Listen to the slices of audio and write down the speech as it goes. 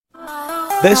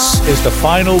This is the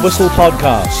Final Whistle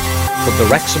podcast from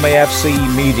the Wrexham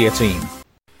AFC media team.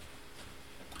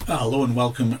 Hello and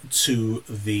welcome to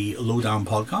the Lowdown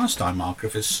podcast. I'm Mark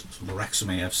Griffiths from the Wrexham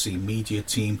AFC media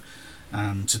team,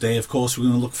 and today, of course, we're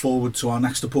going to look forward to our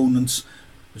next opponents,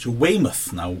 which are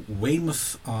Weymouth. Now,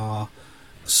 Weymouth are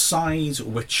a side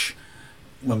which,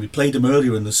 when we played them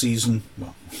earlier in the season,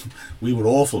 well, we were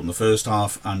awful in the first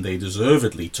half, and they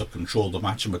deservedly took control of the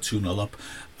match and were 2-0 up.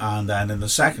 And then in the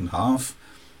second half,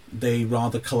 they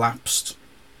rather collapsed.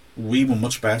 We were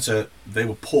much better, they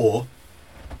were poor,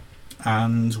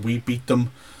 and we beat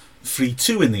them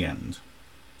 3-2 in the end.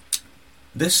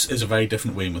 This is a very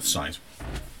different Weymouth side.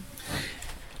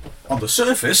 On the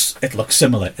surface, it looks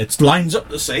similar. It lines up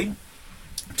the same.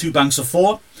 Two banks of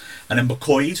four, and then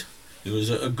McCoyd, who is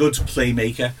a good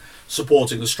playmaker,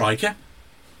 supporting the striker.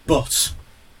 But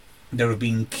there have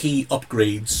been key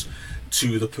upgrades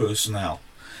to the personnel.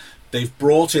 They've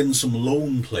brought in some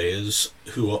loan players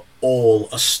who are all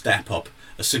a step up,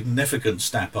 a significant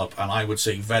step up, and I would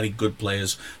say very good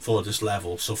players for this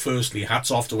level. So firstly, hats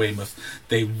off to Weymouth.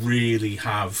 They really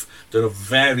have done a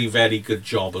very, very good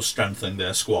job of strengthening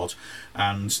their squad,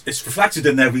 and it's reflected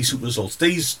in their recent results.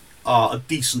 These are a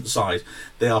decent side.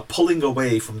 They are pulling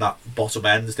away from that bottom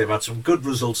end. They've had some good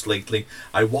results lately.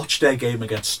 I watched their game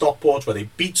against Stockport, where they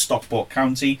beat Stockport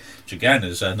County, which again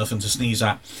is nothing to sneeze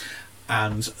at,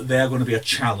 and they're going to be a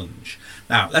challenge.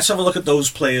 Now, let's have a look at those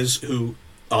players who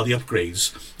are the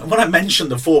upgrades. And when I mention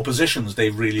the four positions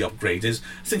they've really upgraded,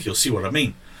 I think you'll see what I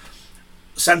mean.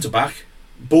 Centre-back,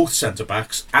 both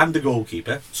centre-backs, and the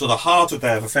goalkeeper. So the heart of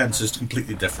their offence is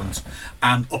completely different.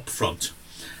 And up front.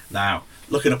 Now,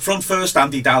 looking up front first,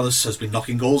 Andy Dallas has been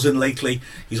knocking goals in lately.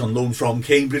 He's on loan from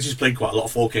Cambridge. He's played quite a lot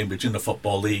for Cambridge in the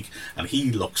Football League, and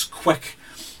he looks quick.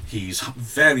 He's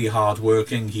very hard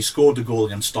working. He scored a goal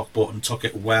against Stockport and took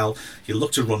it well. He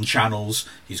looked to run channels.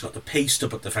 He's got the pace to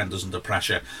put defenders under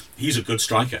pressure. He's a good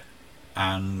striker.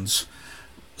 And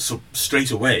so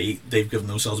straight away, they've given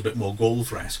themselves a bit more goal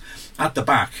threat. At the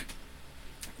back,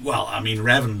 well, I mean,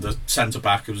 Revan, the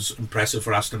centre-back, was impressive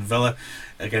for Aston Villa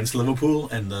against Liverpool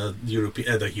in the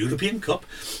European Cup,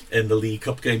 in the League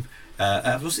Cup game.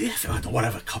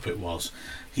 Whatever cup it was.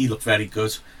 He looked very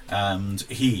good, and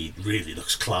he really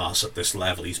looks class at this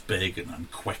level. He's big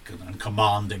and quick and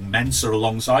commanding. Mensah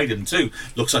alongside him too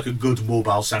looks like a good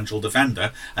mobile central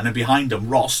defender, and then behind him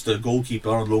Ross, the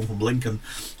goalkeeper on loan from Lincoln,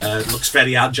 looks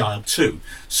very agile too.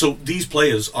 So these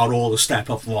players are all a step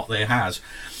up from what they had.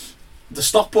 The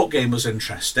Stockport game was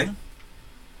interesting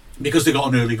because they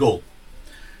got an early goal.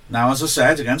 Now, as I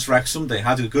said, against Wrexham, they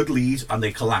had a good lead and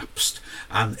they collapsed.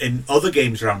 And in other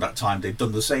games around that time, they'd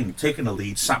done the same, taken a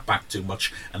lead, sat back too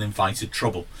much and invited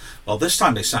trouble. Well, this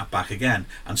time they sat back again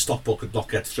and Stockport could not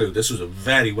get through. This was a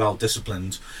very well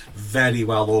disciplined, very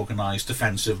well organised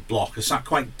defensive block. It sat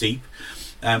quite deep.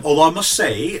 Although I must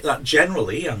say that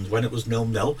generally, and when it was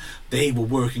 0-0, they were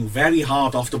working very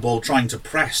hard off the ball trying to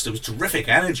press. There was terrific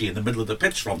energy in the middle of the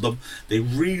pitch from them. They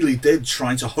really did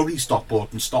try to hurry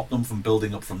Stockport and stop them from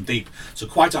building up from deep. So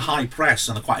quite a high press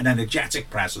and quite an energetic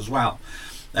press as well.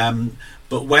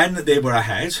 But when they were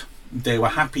ahead, they were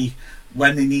happy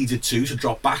when they needed to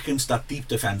drop back into that deep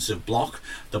defensive block.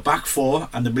 The back four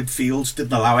and the midfield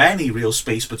didn't allow any real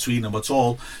space between them at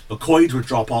all. McCoyd would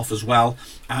drop off as well,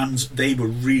 and they were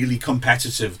really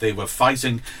competitive. They were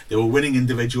fighting, they were winning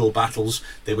individual battles,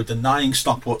 they were denying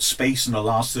Stockport space in the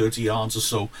last 30 yards or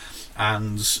so,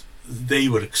 and they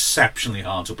were exceptionally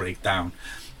hard to break down.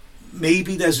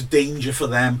 Maybe there's a danger for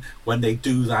them when they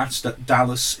do that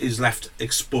Dallas is left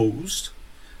exposed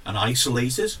and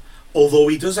isolated, although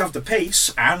he does have the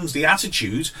pace and the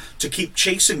attitude to keep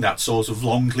chasing that sort of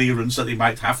long clearance that he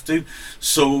might have to.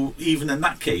 So even in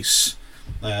that case,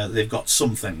 they've got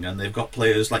something, and they've got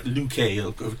players like Luque,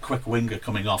 a quick winger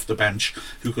coming off the bench,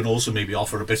 who can also maybe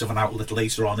offer a bit of an outlet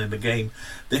later on in the game.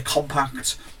 They're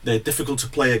compact, they're difficult to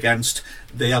play against.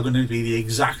 They are going to be the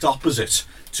exact opposite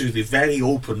to the very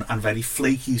open and very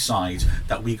flaky side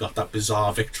that we got that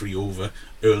bizarre victory over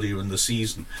earlier in the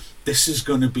season. This is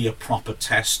going to be a proper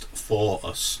test for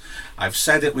us. I've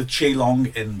said it with Che Long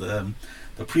in the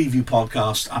preview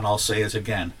podcast, and I'll say it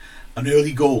again. An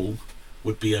early goal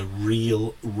would be a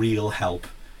real help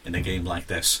in a game like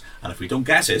this. And if we don't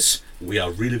get it, we are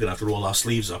really going to have to roll our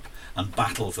sleeves up and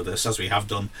battle for this, as we have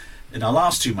done in our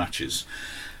last two matches.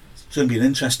 It's going to be an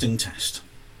interesting test.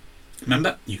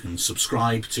 Remember, you can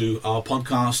subscribe to our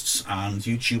podcasts and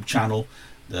YouTube channel.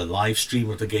 The live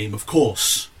stream of the game, of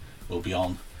course, will be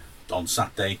on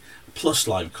Saturday, plus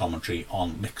live commentary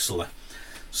on Mixlr.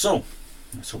 So,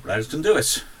 let's hope Reds can do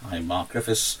it. I'm Mark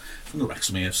Griffiths from the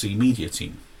Wrexham AFC media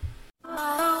team.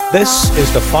 This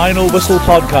is the Final Whistle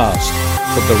podcast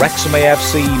from the Wrexham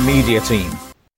AFC media team.